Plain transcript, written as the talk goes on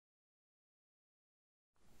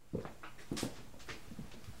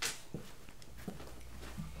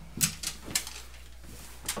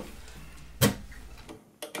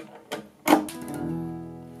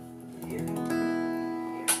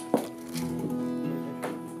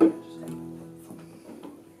Take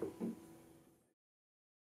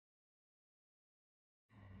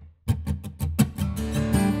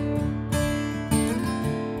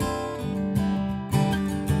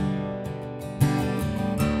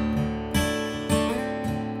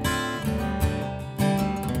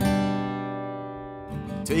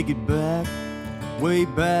it back, way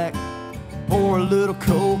back. Pour a little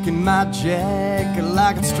coke in my jacket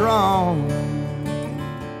like it's strong.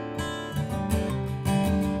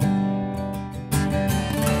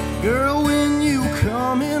 Girl, when you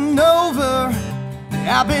coming over,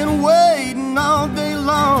 I've been waiting all day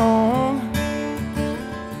long.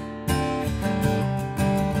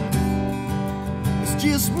 It's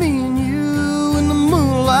just me and you in the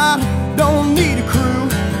moonlight. Don't need a crew,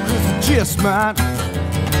 'cause it just might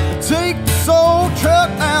take this old truck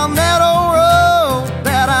down that old road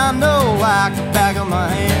that I know like the back of my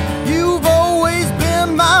hand. You've always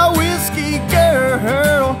been my whiskey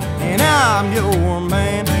girl, and I'm your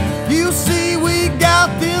man. You see, we got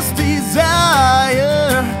this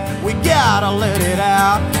desire, we gotta let it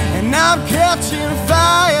out. And I'm catching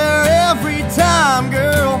fire every time,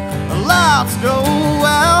 girl, the lights go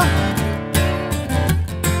out.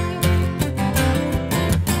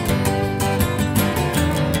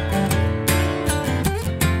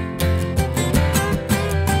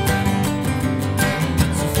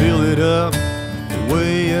 Fill it up,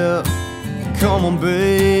 way up. Come on,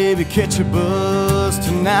 baby, catch a buzz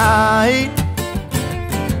tonight.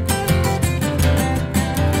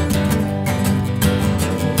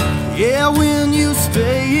 Yeah, when you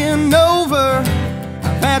staying over,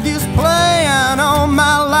 I've had this plan all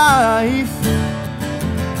my life.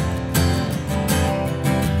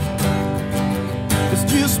 It's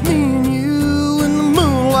just me and you in the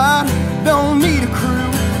moonlight. Don't need a crew,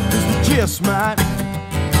 'cause we just might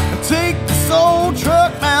take this old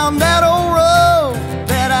truck down that old road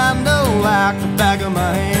that I know like the back of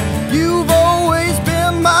my hand. You've always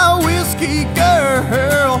been my whiskey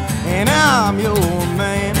girl, and I'm your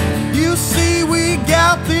man. You see, we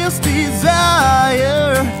got this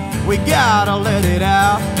desire, we gotta let it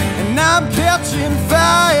out. And I'm catching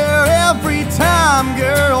fire every time,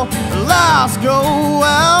 girl, the lights go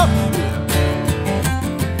out.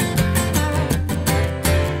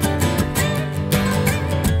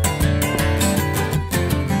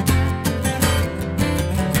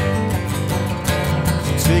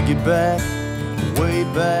 Take it back, way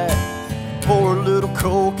back. Pour a little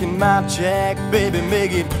coke in my jack, baby,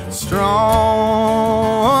 make it strong.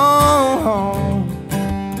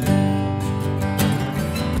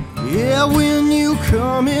 Yeah, when you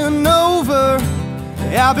coming over,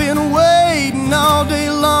 I've been waiting all day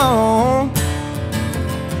long.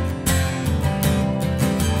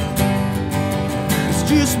 It's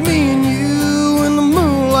just me and you in the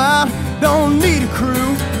moonlight. Don't need a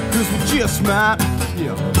crew, 'cause we just might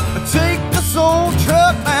take this old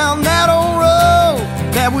truck down that old road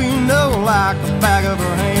that we know like the back of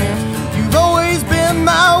our hands. You've always been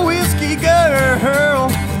my whiskey girl,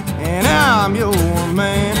 and I'm your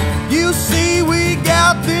man. You see, we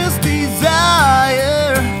got this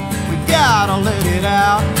desire, we gotta let it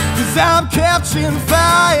out. 'Cause I'm catching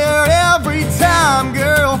fire every time,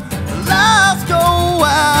 girl, the lights go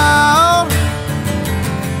out.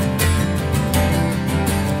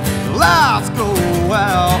 The lights go